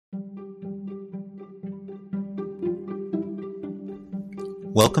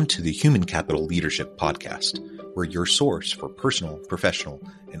Welcome to the Human Capital Leadership Podcast, where your source for personal, professional,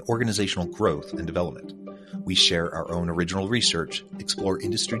 and organizational growth and development. We share our own original research, explore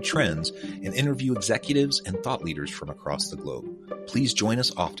industry trends, and interview executives and thought leaders from across the globe. Please join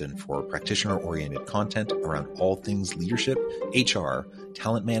us often for practitioner-oriented content around all things leadership, HR,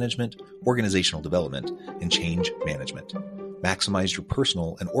 talent management, organizational development, and change management. Maximize your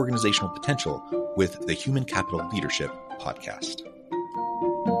personal and organizational potential with the Human Capital Leadership Podcast.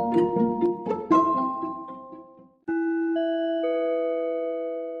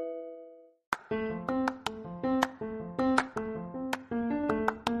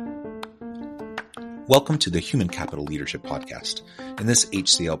 Welcome to the Human Capital Leadership Podcast. In this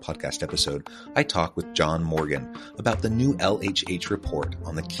HCL podcast episode, I talk with John Morgan about the new LHH report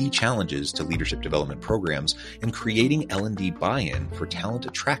on the key challenges to leadership development programs and creating L&D buy-in for talent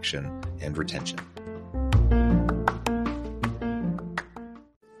attraction and retention.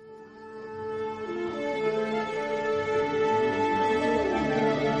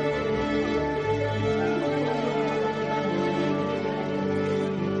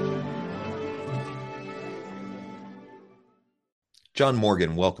 John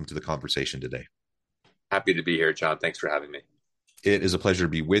Morgan, welcome to the conversation today. Happy to be here, John. Thanks for having me. It is a pleasure to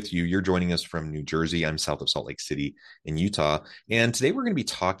be with you. You're joining us from New Jersey. I'm south of Salt Lake City in Utah. And today we're going to be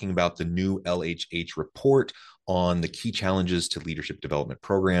talking about the new LHH report on the key challenges to leadership development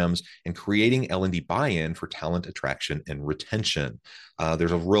programs and creating L&D buy-in for talent attraction and retention.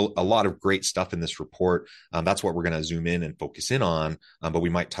 There's a lot of great stuff in this report. That's what we're going to zoom in and focus in on, but we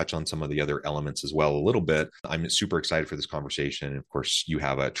might touch on some of the other elements as well a little bit. I'm super excited for this conversation. And of course, you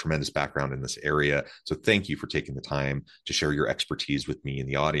have a tremendous background in this area. So thank you for taking the time to share your expertise with me and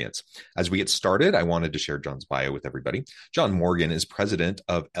the audience. As we get started, I wanted to share John's bio with everybody. John Morgan is president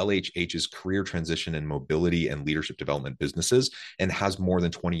of LHH's Career Transition and Mobility and Leadership Development businesses and has more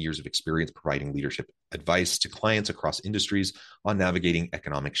than 20 years of experience providing leadership advice to clients across industries on navigating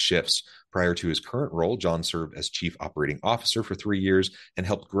economic shifts. Prior to his current role, John served as Chief Operating Officer for 3 years and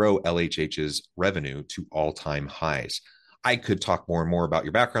helped grow LHH's revenue to all-time highs. I could talk more and more about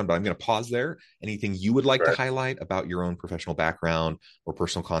your background, but I'm going to pause there. Anything you would like to highlight about your own professional background or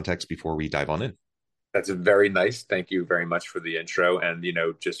personal context before we dive on in? That's very nice. Thank you very much for the intro. And,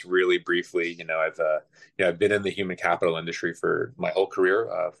 just really briefly, I've been in the human capital industry for my whole career,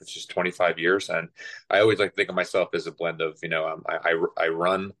 for just 25 years. And I always like to think of myself as a blend of, I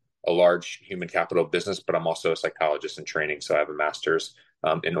run a large human capital business, but I'm also a psychologist in training. So I have a master's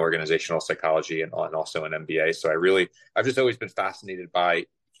in organizational psychology and also an MBA. So I've just always been fascinated by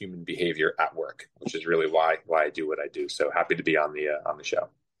human behavior at work, which is really why I do what I do. So happy to be on the show.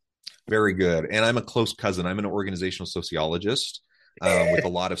 Very good. And I'm a close cousin. I'm an organizational sociologist with a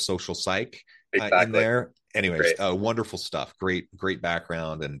lot of social psych in there. Anyways, wonderful stuff. Great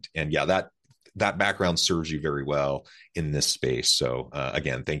background. And yeah, that background serves you very well in this space. So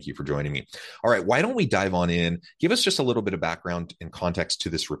again, thank you for joining me. All right. Why don't we dive on in? Give us just a little bit of background and context to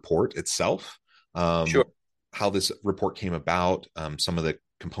this report itself. Sure. How this report came about, some of the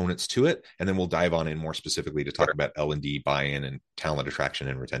components to it, and then we'll dive on in more specifically to talk about L&D buy-in and talent attraction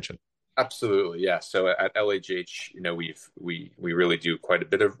and retention. Absolutely, yeah. So at LHH, we really do quite a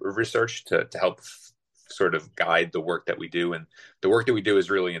bit of research to help sort of guide the work that we do, and the work that we do is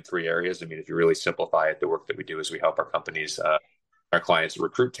really in three areas. I mean, if you really simplify it, the work that we do is we help our companies, our clients,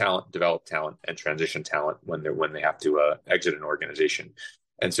 recruit talent, develop talent, and transition talent when they have to exit an organization.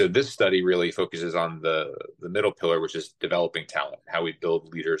 And so this study really focuses on the middle pillar, which is developing talent, how we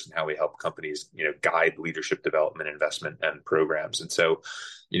build leaders and how we help companies, guide leadership development, investment, and programs. And so,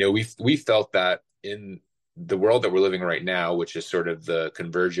 we felt that in the world that we're living right now, which is sort of the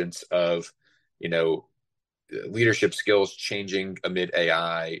convergence of, leadership skills changing amid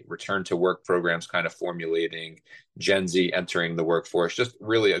AI, return to work programs kind of formulating, Gen Z entering the workforce, just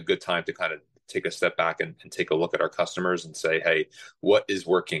really a good time to kind of take a step back and take a look at our customers and say, hey, what is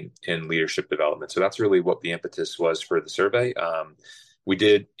working in leadership development? So that's really what the impetus was for the survey. We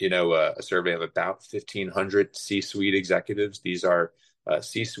did, a survey of about 1,500 C-suite executives. These are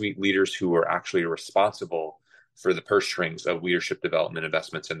C-suite leaders who are actually responsible for the purse strings of leadership development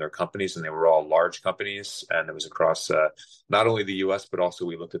investments in their companies. And they were all large companies. And it was across not only the US, but also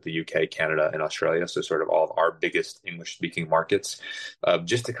we looked at the UK, Canada, and Australia. So sort of all of our biggest English-speaking markets,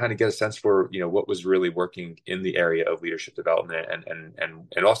 just to kind of get a sense for, what was really working in the area of leadership development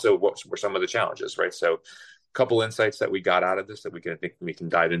and also what were some of the challenges, right? So a couple insights that we got out of this that I think we can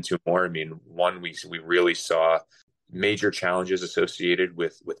dive into more. I mean, one, we really saw major challenges associated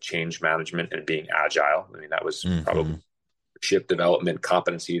with change management and being agile. I mean, that was probably leadership development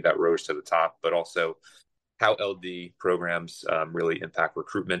competency that rose to the top, but also how LD programs really impact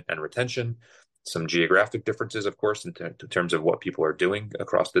recruitment and retention, some geographic differences, of course, in terms of what people are doing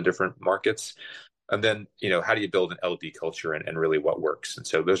across the different markets. And then, how do you build an LD culture and really what works? And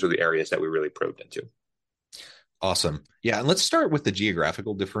so those are the areas that we really probed into. Awesome. Yeah. And let's start with the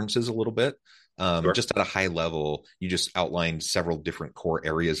geographical differences a little bit. Sure. Just at a high level, you just outlined several different core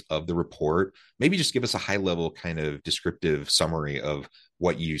areas of the report. Maybe just give us a high level kind of descriptive summary of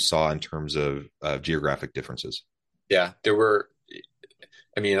what you saw in terms of geographic differences. Yeah,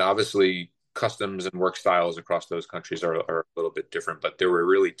 obviously customs and work styles across those countries are a little bit different, but there were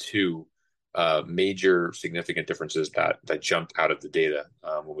really two major significant differences that jumped out of the data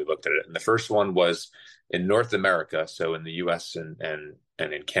when we looked at it. And the first one was in North America, so in the US and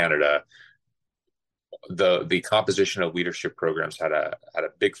in Canada, the composition of leadership programs had a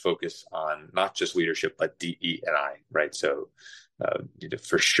big focus on not just leadership but DE&I, right? So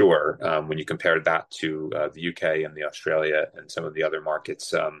for sure, when you compare that to the UK and the Australia and some of the other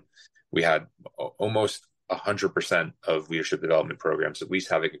markets, we had almost 100% of leadership development programs at least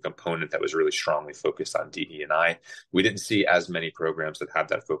having a component that was really strongly focused on DE&I. We didn't see as many programs that had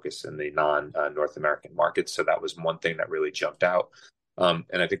that focus in the non-North American markets, so that was one thing that really jumped out. And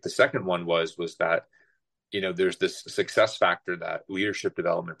I think the second one was that there's this success factor that leadership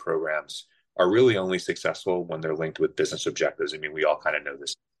development programs are really only successful when they're linked with business objectives. I mean, we all kind of know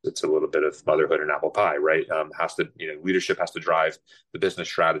this. It's a little bit of motherhood and apple pie, right? Leadership has to drive the business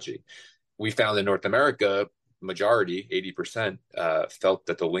strategy. We found in North America, majority, 80%, felt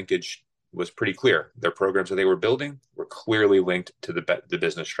that the linkage was pretty clear. Their programs that they were building were clearly linked to the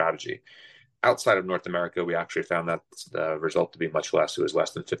business strategy. Outside of North America, we actually found that the result to be much less. It was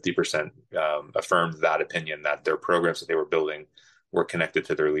less than 50% affirmed that opinion, that their programs that they were building were connected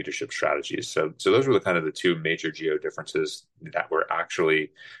to their leadership strategies. So those were the two major geo differences that were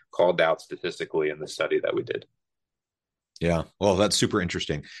actually called out statistically in the study that we did. Yeah. Well, that's super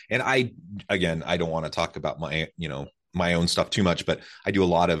interesting. And I don't want to talk about my own stuff too much, but I do a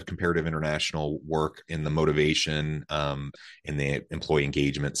lot of comparative international work in the motivation, in the employee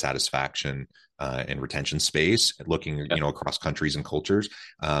engagement, satisfaction, and retention space, looking, across countries and cultures.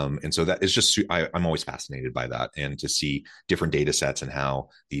 And so that is just, I'm always fascinated by that, and to see different data sets and how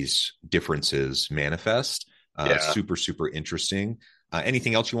these differences manifest. Super, super interesting.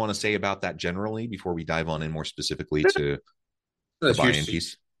 Anything else you want to say about that generally before we dive on in more specifically to the buy-in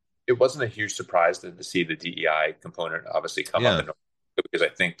piece? It wasn't a huge surprise to see the DEI component obviously come up in North America, because I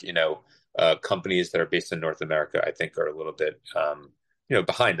think companies that are based in North America, I think, are a little bit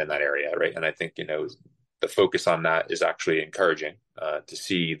behind in that area, right? And I think the focus on that is actually encouraging to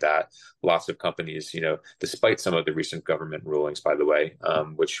see that lots of companies, despite some of the recent government rulings, by the way,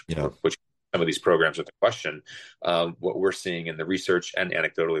 which some of these programs are the question, what we're seeing in the research and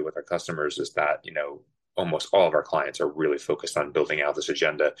anecdotally with our customers is that almost all of our clients are really focused on building out this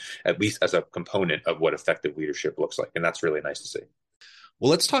agenda, at least as a component of what effective leadership looks like. And that's really nice to see. Well,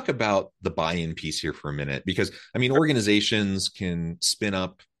 let's talk about the buy-in piece here for a minute, because organizations can spin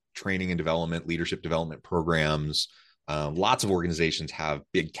up training and development, leadership development programs. Lots of organizations have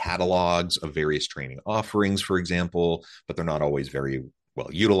big catalogs of various training offerings, for example, but they're not always very well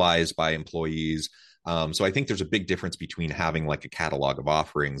utilized by employees. So I think there's a big difference between having like a catalog of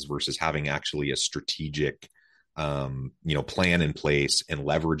offerings versus having actually a strategic, plan in place and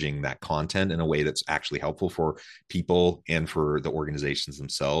leveraging that content in a way that's actually helpful for people and for the organizations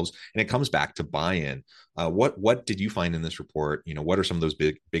themselves. And it comes back to buy-in. What did you find in this report? What are some of those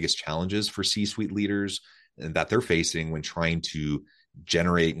biggest challenges for C-suite leaders that they're facing when trying to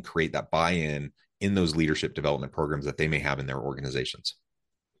generate and create that buy-in in those leadership development programs that they may have in their organizations?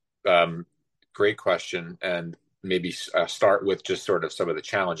 Great question. And maybe start with just sort of some of the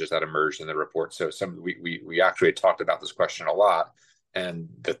challenges that emerged in the report. So we actually talked about this question a lot. And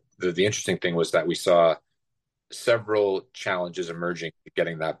the interesting thing was that we saw several challenges emerging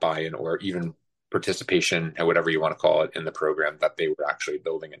getting that buy-in or even participation, and whatever you want to call it, in the program that they were actually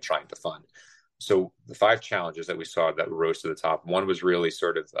building and trying to fund. So the 5 challenges that we saw that rose to the top, one was really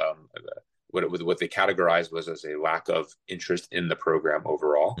sort of what they categorized was as a lack of interest in the program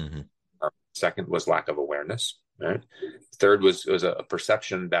overall. Mm-hmm. Second was lack of awareness. Right? Third was a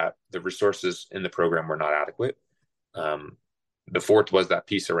perception that the resources in the program were not adequate. The fourth was that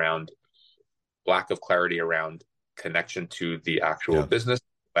piece around lack of clarity around connection to the actual business.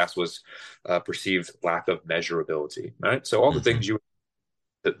 Last was perceived lack of measurability. Right. So all the things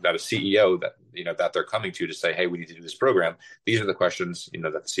that a CEO that they're coming to say, hey, we need to do this program. These are the questions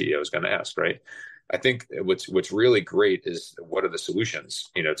that the CEO is going to ask. Right. I think what's really great is what are the solutions,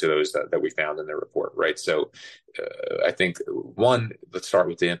 to those that we found in the report, right? So I think one, let's start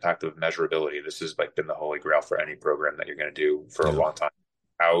with the impact of measurability. This has like been the holy grail for any program that you're going to do for a Yeah. long time.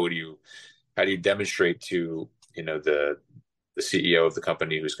 How do you demonstrate to the CEO of the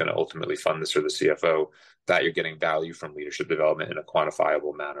company who's going to ultimately fund this, or the CFO, that you're getting value from leadership development in a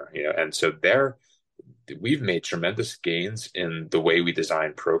quantifiable manner? And so we've made tremendous gains in the way we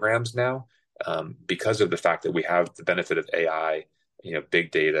design programs now, because of the fact that we have the benefit of AI,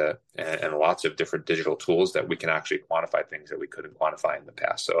 big data, and lots of different digital tools that we can actually quantify things that we couldn't quantify in the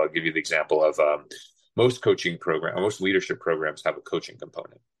past. So I'll give you the example of most leadership programs have a coaching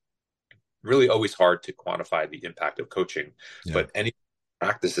component. Really always hard to quantify the impact of coaching, Yeah. but any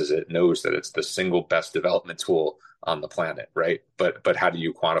practices it knows that it's the single best development tool on the planet, right? But how do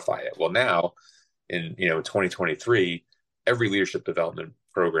you quantify it? Well, now in 2023, every leadership development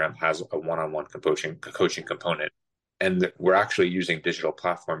program has a one-on-one coaching component, and we're actually using digital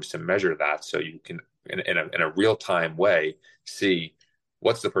platforms to measure that, so you can in a real-time way see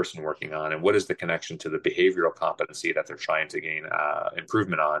what's the person working on and what is the connection to the behavioral competency that they're trying to gain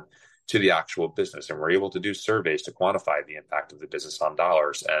improvement on to the actual business. And we're able to do surveys to quantify the impact of the business on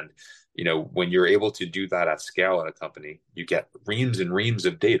dollars. And when you're able to do that at scale in a company, you get reams and reams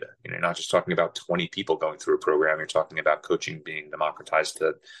of data. You're not just talking about 20 people going through a program. You're talking about coaching being democratized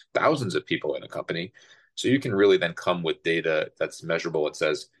to thousands of people in a company. So you can really then come with data that's measurable. It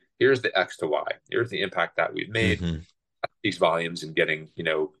says, here's the X to Y. Here's the impact that we've made. Hmm. These volumes and getting,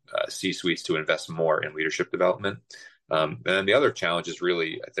 C-suites to invest more in leadership development. And then the other challenge is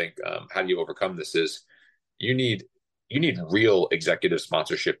really, I think, how do you overcome this is you need real executive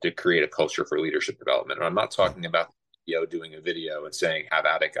sponsorship to create a culture for leadership development. And I'm not Yeah. talking about the CEO doing a video and saying, have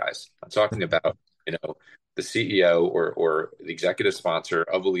at it, guys. I'm talking about, the CEO or the executive sponsor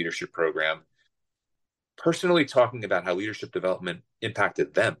of a leadership program personally talking about how leadership development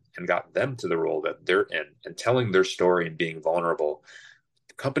impacted them and got them to the role that they're in, and telling their story and being vulnerable.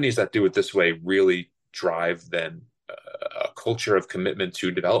 Companies that do it this way really drive then a culture of commitment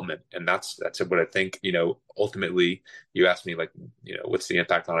to development. And that's what I think, ultimately you asked me, like, what's the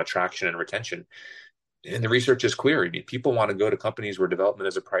impact on attraction and retention? And the research is clear. I mean, people want to go to companies where development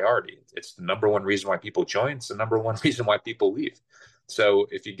is a priority. It's the number one reason why people join. It's the number one reason why people leave. So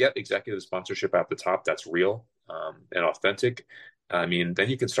if you get executive sponsorship at the top, that's real and authentic. I mean, then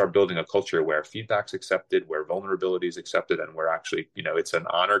you can start building a culture where feedback's accepted, where vulnerability is accepted, and where actually, it's an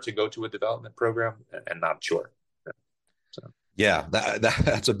honor to go to a development program and not a chore. So. Yeah,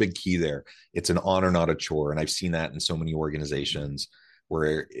 that's a big key there. It's an honor, not a chore. And I've seen that in so many organizations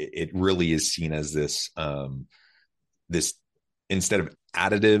where it really is seen as this instead of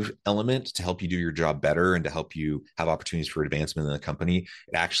additive element to help you do your job better and to help you have opportunities for advancement in the company,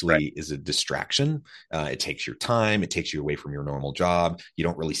 it actually Right. is a distraction. It takes your time, it takes you away from your normal job. You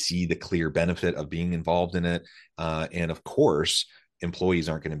don't really see the clear benefit of being involved in it. And of course, employees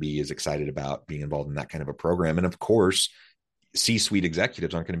aren't going to be as excited about being involved in that kind of a program. And of course, C-suite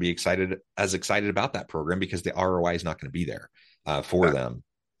executives aren't going to be excited about that program because the ROI is not going to be there for them.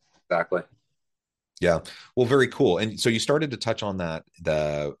 Exactly. Yeah. Well, very cool. And so you started to touch on that,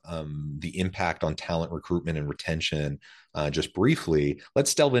 the impact on talent recruitment and retention, just briefly.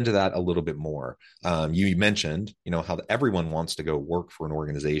 Let's delve into that a little bit more. You mentioned, how everyone wants to go work for an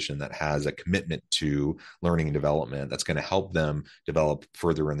organization that has a commitment to learning and development that's going to help them develop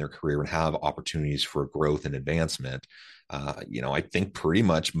further in their career and have opportunities for growth and advancement. I think pretty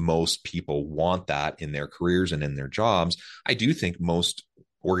much most people want that in their careers and in their jobs. I do think most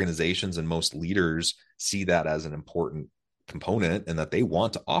organizations and most leaders see that as an important component and that they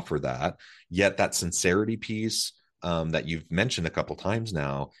want to offer that. Yet that sincerity piece that you've mentioned a couple times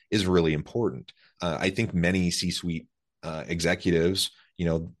now is really important. I think many C-suite executives,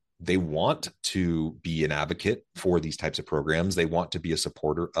 they want to be an advocate for these types of programs. They want to be a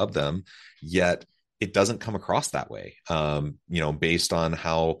supporter of them, yet it doesn't come across that way, based on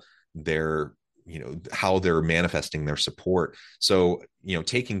how they're manifesting their support. So,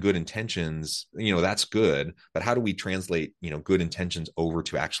 taking good intentions, that's good, but how do we translate, good intentions over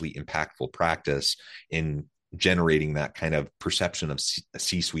to actually impactful practice in generating that kind of perception of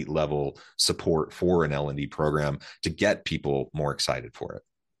C-suite level support for an L&D program to get people more excited for it?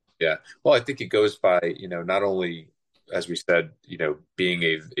 Yeah. Well, I think it goes by, not only, as we said, being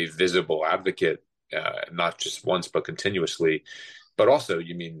a visible advocate, not just once, but continuously. But also,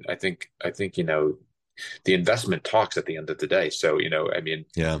 I think, the investment talks at the end of the day. So,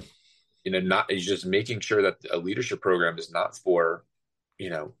 Yeah. not just making sure that a leadership program is not for,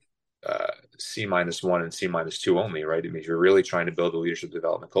 C-1 and C-2 only, right? I mean, if you're really trying to build a leadership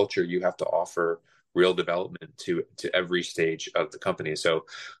development culture, you have to offer real development to every stage of the company. So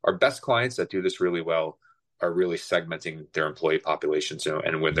our best clients that do this really well are really segmenting their employee population. So,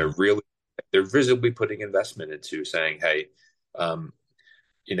 and when Mhm. they're visibly putting investment into saying, hey, um,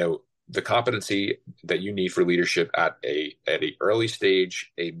 you know, the competency that you need for leadership at a early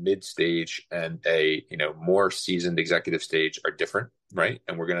stage, a mid stage, and a more seasoned executive stage are different, right?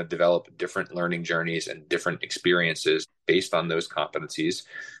 And we're going to develop different learning journeys and different experiences based on those competencies,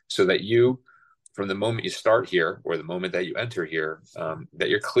 so that you, from the moment you start here or the moment that you enter here, that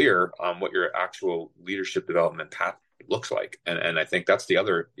you're clear on what your actual leadership development path looks like. And I think that's the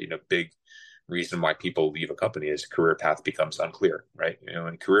other big reason why people leave a company is career path becomes unclear, right?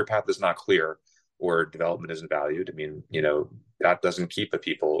 And career path is not clear or development isn't valued. I mean, that doesn't keep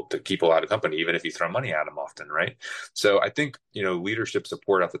people out of company, even if you throw money at them often, right? So I think, leadership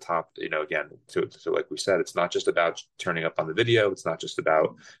support at the top, again, so like we said, it's not just about turning up on the video. It's not just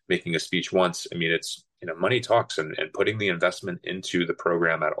about making a speech once. I mean, it's, money talks, and putting the investment into the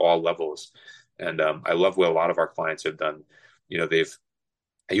program at all levels. And I love what a lot of our clients have done.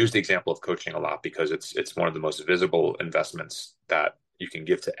 I use the example of coaching a lot because it's one of the most visible investments that you can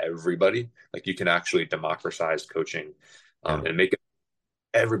give to everybody. Like, you can actually democratize coaching, Yeah. and make it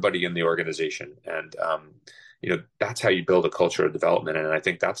everybody in the organization. And that's how you build a culture of development. And I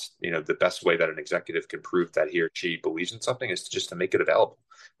think that's the best way that an executive can prove that he or she believes in something is just to make it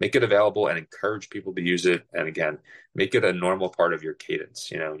available, and encourage people to use it. And again, make it a normal part of your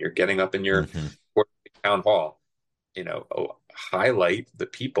cadence. You're getting up in your Mhm. town hall, highlight the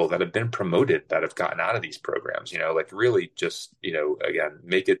people that have been promoted, that have gotten out of these programs, like really just, again,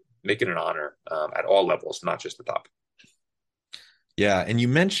 make it an honor, at all levels, not just the top. Yeah, and you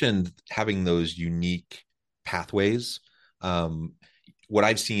mentioned having those unique pathways. Um, what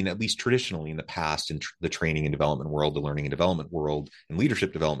I've seen, at least traditionally in the past, in the training and development world, the learning and development world, and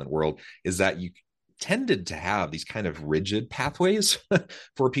leadership development world, is that you tended to have these kind of rigid pathways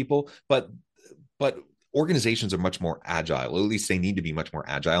for people, but organizations are much more agile. At least they need to be much more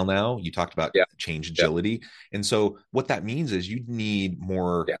agile now. You talked about Yeah. change Yeah. agility. And so what that means is you need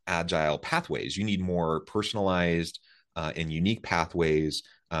more Yeah. agile pathways. You need more personalized and unique pathways.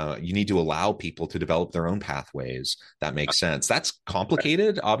 You need to allow people to develop their own pathways. That makes sense. That's Right.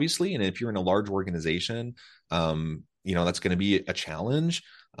 complicated, obviously. And if you're in a large organization, that's going to be a challenge.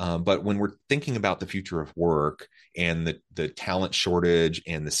 But when we're thinking about the future of work and the talent shortage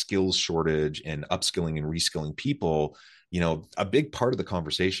and the skills shortage and upskilling and reskilling people, a big part of the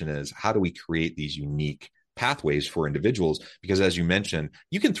conversation is how do we create these unique pathways for individuals? Because as you mentioned,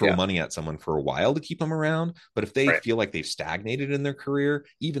 you can throw Yeah. money at someone for a while to keep them around, but if they Right. feel like they've stagnated in their career,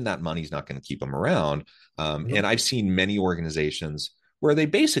 even that money's not going to keep them around. Mhm. And I've seen many organizations where they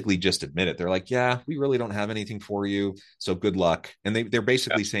basically just admit it. They're like, yeah, we really don't have anything for you, so good luck. And they're Yeah.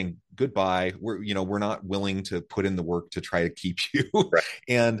 basically saying goodbye. We're not willing to put in the work to try to keep you. Right.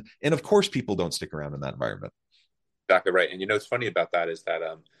 And of course people don't stick around in that environment. Exactly right. And what's funny about that is that,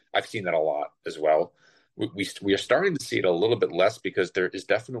 I've seen that a lot as well. We are starting to see it a little bit less, because there is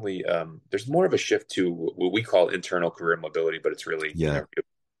definitely, there's more of a shift to what we call internal career mobility, but it's really, Yeah.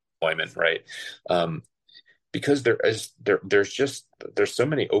 employment, right? Um, because there's so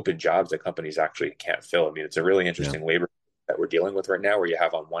many open jobs that companies actually can't fill. I mean, it's a really Yeah. interesting labor that we're dealing with right now, where you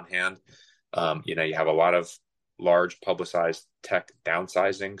have, on one hand, you have a lot of large publicized tech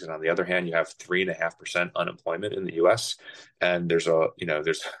downsizings, and on the other hand, you have 3.5% unemployment in the U.S. And there's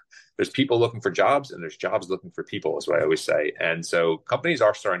people looking for jobs, and there's jobs looking for people, is what I always say. And so companies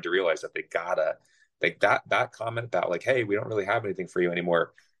are starting to realize that they gotta, like, that comment about, like, hey, we don't really have anything for you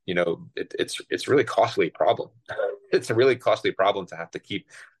anymore. It's really costly problem. It's a really costly problem to have to keep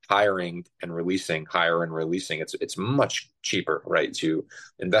hiring and releasing, hire and releasing. It's much cheaper, right, to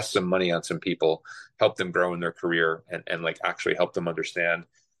invest some money on some people, help them grow in their career, and like actually help them understand,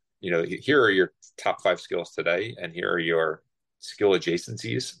 here are your top 5 skills today, and here are your skill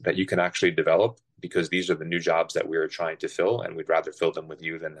adjacencies that you can actually develop, because these are the new jobs that we're trying to fill, and we'd rather fill them with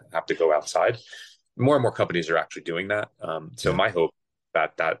you than have to go outside. More and more companies are actually doing that. So Yeah. my hope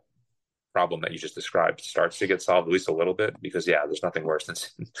that problem that you just described starts to get solved, at least a little bit, because yeah, there's nothing worse than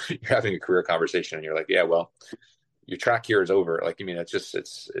you're having a career conversation and you're like, yeah, well, your track here is over. Like, I mean,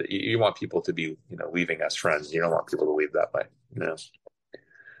 you want people to be, leaving as friends. You don't want people to leave that way.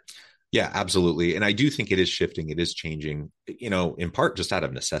 Yeah, absolutely. And I do think it is shifting. It is changing, in part just out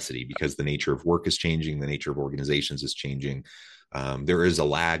of necessity, because the nature of work is changing, the nature of organizations is changing. There is a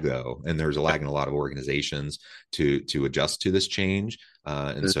lag, though, and there's a lag in a lot of organizations to adjust to this change.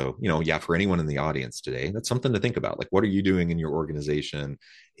 And so, yeah, for anyone in the audience today, that's something to think about. Like, what are you doing in your organization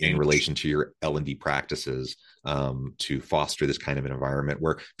in relation to your L&D practices, to foster this kind of an environment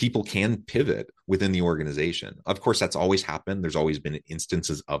where people can pivot within the organization? Of course, that's always happened. There's always been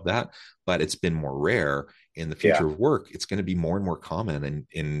instances of that, but it's been more rare. In the future of work, it's going to be more and more common.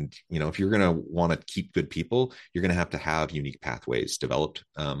 And if you're going to want to keep good people, you're going to have unique pathways developed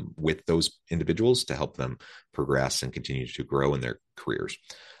with those individuals to help them progress and continue to grow in their careers.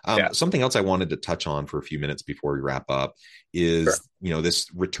 Something else I wanted to touch on for a few minutes before we wrap up is, this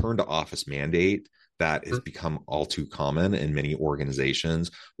return to office mandate that has become all too common in many organizations.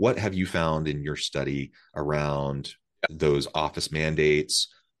 What have you found in your study around those office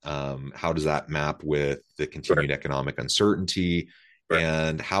mandates? How does that map with the continued economic uncertainty?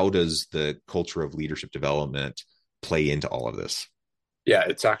 And how does the culture of leadership development play into all of this? Yeah,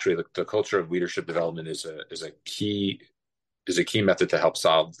 it's actually the culture of leadership development is a key method to help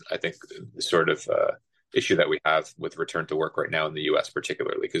solve, I think, the sort of issue that we have with return to work right now in the U.S.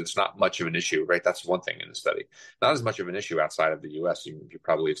 particularly, because it's not much of an issue, right? That's one thing in the study. Not as much of an issue outside of the U.S. You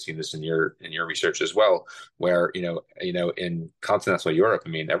probably have seen this in your research as well, where in continental Europe, I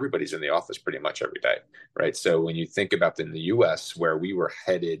mean, everybody's in the office pretty much every day, right? So when you think about in the U.S., where we were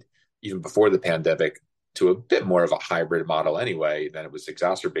headed even before the pandemic to a bit more of a hybrid model anyway, then it was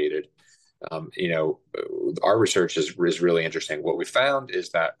exacerbated. Our research is really interesting. What we found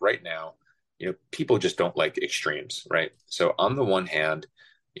is that right now, people just don't like extremes, right? So on the one hand,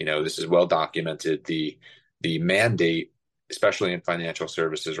 this is well documented, the mandate, especially in financial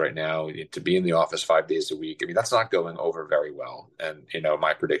services right now, to be in the office 5 days a week. I mean, that's not going over very well. And,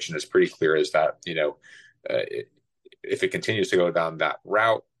 my prediction is pretty clear, is that, if it continues to go down that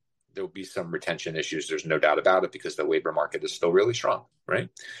route, there'll be some retention issues. There's no doubt about it, because the labor market is still really strong, right?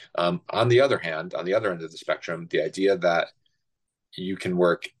 On the other hand, on the other end of the spectrum, the idea that you can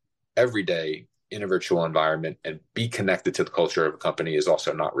work every day in a virtual environment and be connected to the culture of a company is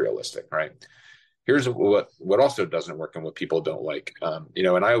also not realistic, right? Here's what also doesn't work and what people don't like.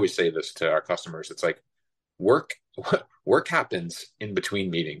 And I always say this to our customers. It's like work happens in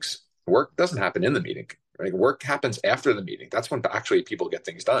between meetings. Work doesn't happen in the meeting. Right? Work happens after the meeting. That's when actually people get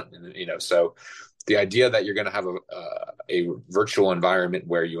things done. And, so the idea that you're going to have a virtual environment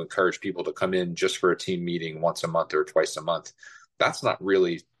where you encourage people to come in just for a team meeting once a month or twice a month, that's not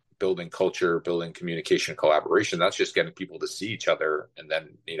really building culture, building communication, collaboration. That's just getting people to see each other and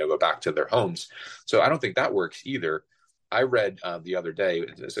then, go back to their homes. So I don't think that works either. I read the other day,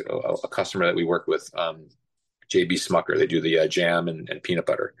 there's a customer that we work with, JB Smucker. They do the jam and peanut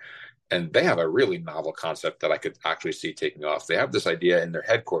butter. And they have a really novel concept that I could actually see taking off. They have this idea in their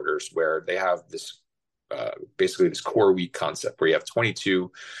headquarters where they have this basically this core week concept where you have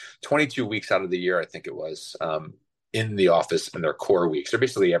 22 weeks out of the year, I think it was, in the office in their core weeks. They're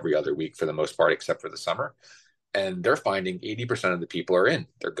basically every other week for the most part, except for the summer. And they're finding 80% of the people are in.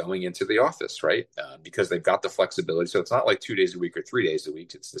 They're going into the office, right? Because they've got the flexibility. So it's not like 2 days a week or 3 days a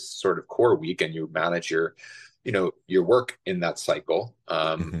week. It's this sort of core week, and you manage your work in that cycle.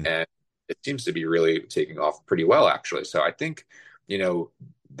 And it seems to be really taking off pretty well, actually. So I think,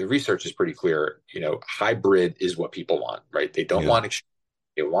 the research is pretty clear. Hybrid is what people want, right? They don't want extreme,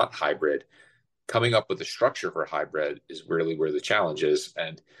 they want hybrid. Coming up with a structure for hybrid is really where the challenge is.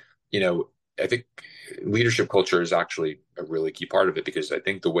 And, I think leadership culture is actually a really key part of it, because I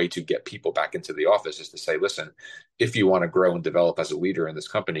think the way to get people back into the office is to say, listen, if you want to grow and develop as a leader in this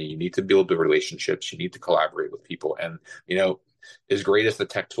company, you need to build the relationships, you need to collaborate with people. And, as great as the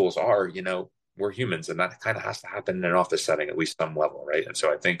tech tools are, we're humans, and that kind of has to happen in an office setting, at least some level, right? And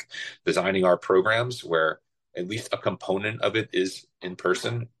so I think designing our programs where at least a component of it is in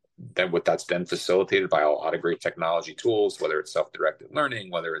person, that's then facilitated by a lot of great technology tools, whether it's self-directed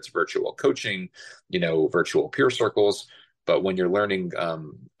learning, whether it's virtual coaching, virtual peer circles. But when you're learning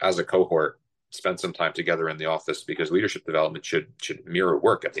as a cohort, spend some time together in the office, because leadership development should mirror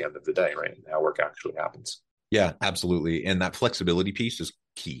work at the end of the day, right? And how work actually happens. Yeah, absolutely. And that flexibility piece is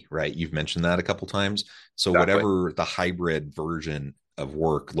key, right? You've mentioned that a couple times. So whatever the hybrid version of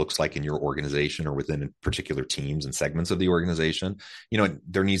work looks like in your organization or within particular teams and segments of the organization,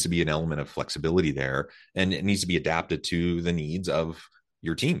 there needs to be an element of flexibility there, and it needs to be adapted to the needs of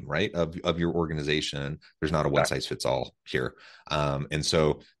your team, right? Of your organization. There's not a one size fits all here. And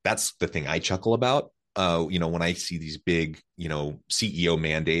so that's the thing I chuckle about. When I see these big, CEO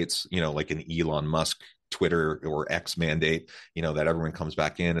mandates, like an Elon Musk Twitter or X mandate, that everyone comes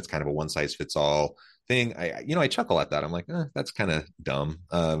back in, it's kind of a one size fits all thing. I chuckle at that. I'm like, that's kind of dumb.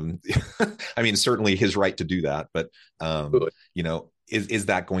 I mean, certainly his right to do that, but is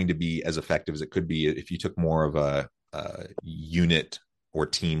that going to be as effective as it could be if you took more of a unit or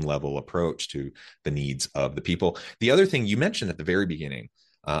team level approach to the needs of the people. The other thing you mentioned at the very beginning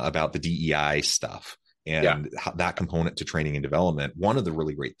about the DEI stuff and that component to training and development. One of the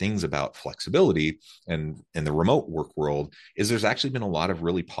really great things about flexibility and the remote work world is there's actually been a lot of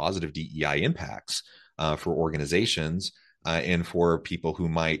really positive DEI impacts for organizations and for people who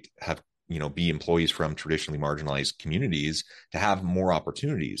might have be employees from traditionally marginalized communities to have more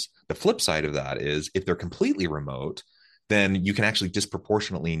opportunities. The flip side of that is if they're completely remote, then you can actually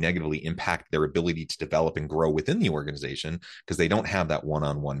disproportionately negatively impact their ability to develop and grow within the organization because they don't have that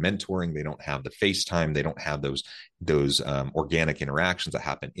one-on-one mentoring, they don't have the FaceTime, they don't have those organic interactions that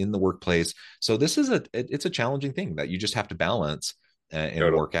happen in the workplace. So this is it's a challenging thing that you just have to balance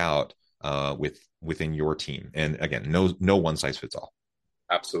and work out within your team. And again, no one size fits all.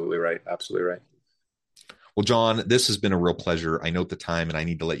 Absolutely right. Absolutely right. Well, John, this has been a real pleasure. I note the time and I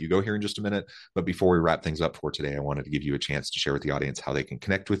need to let you go here in just a minute. But before we wrap things up for today, I wanted to give you a chance to share with the audience how they can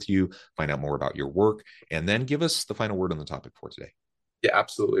connect with you, find out more about your work, and then give us the final word on the topic for today. Yeah,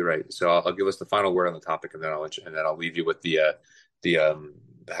 absolutely right. So I'll give us the final word on the topic, and then I'll leave you with the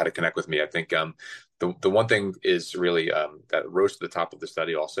how to connect with me. I think the one thing is really that rose to the top of the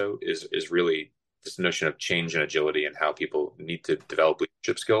study also is really this notion of change and agility and how people need to develop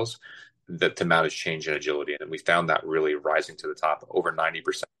leadership skills that to manage change and agility. And we found that really rising to the top. Over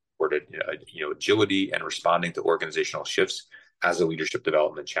 90% reported agility and responding to organizational shifts as a leadership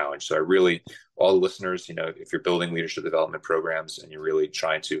development challenge. So all the listeners, if you're building leadership development programs and you're really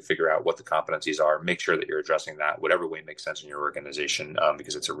trying to figure out what the competencies are, make sure that you're addressing that whatever way makes sense in your organization,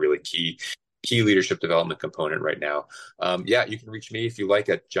 because it's a really key leadership development component right now. You can reach me if you like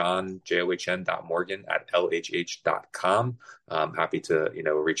at john.morgan@lhh.com. I'm happy to,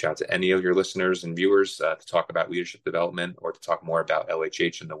 reach out to any of your listeners and viewers to talk about leadership development or to talk more about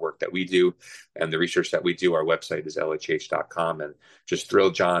LHH and the work that we do and the research that we do. Our website is lhh.com, and just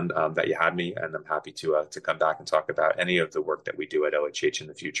thrilled, John, that you had me, and I'm happy to come back and talk about any of the work that we do at LHH in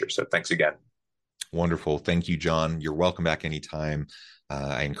the future. So thanks again. Wonderful. Thank you, John. You're welcome back anytime.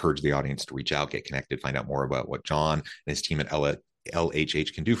 I encourage the audience to reach out, get connected, find out more about what John and his team at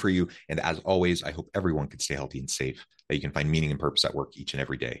LHH can do for you. And as always, I hope everyone can stay healthy and safe, that you can find meaning and purpose at work each and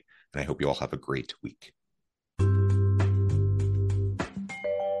every day. And I hope you all have a great week.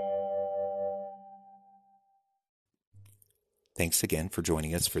 Thanks again for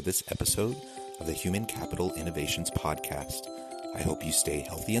joining us for this episode of the Human Capital Innovations Podcast. I hope you stay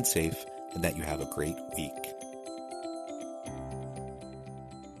healthy and safe and that you have a great week.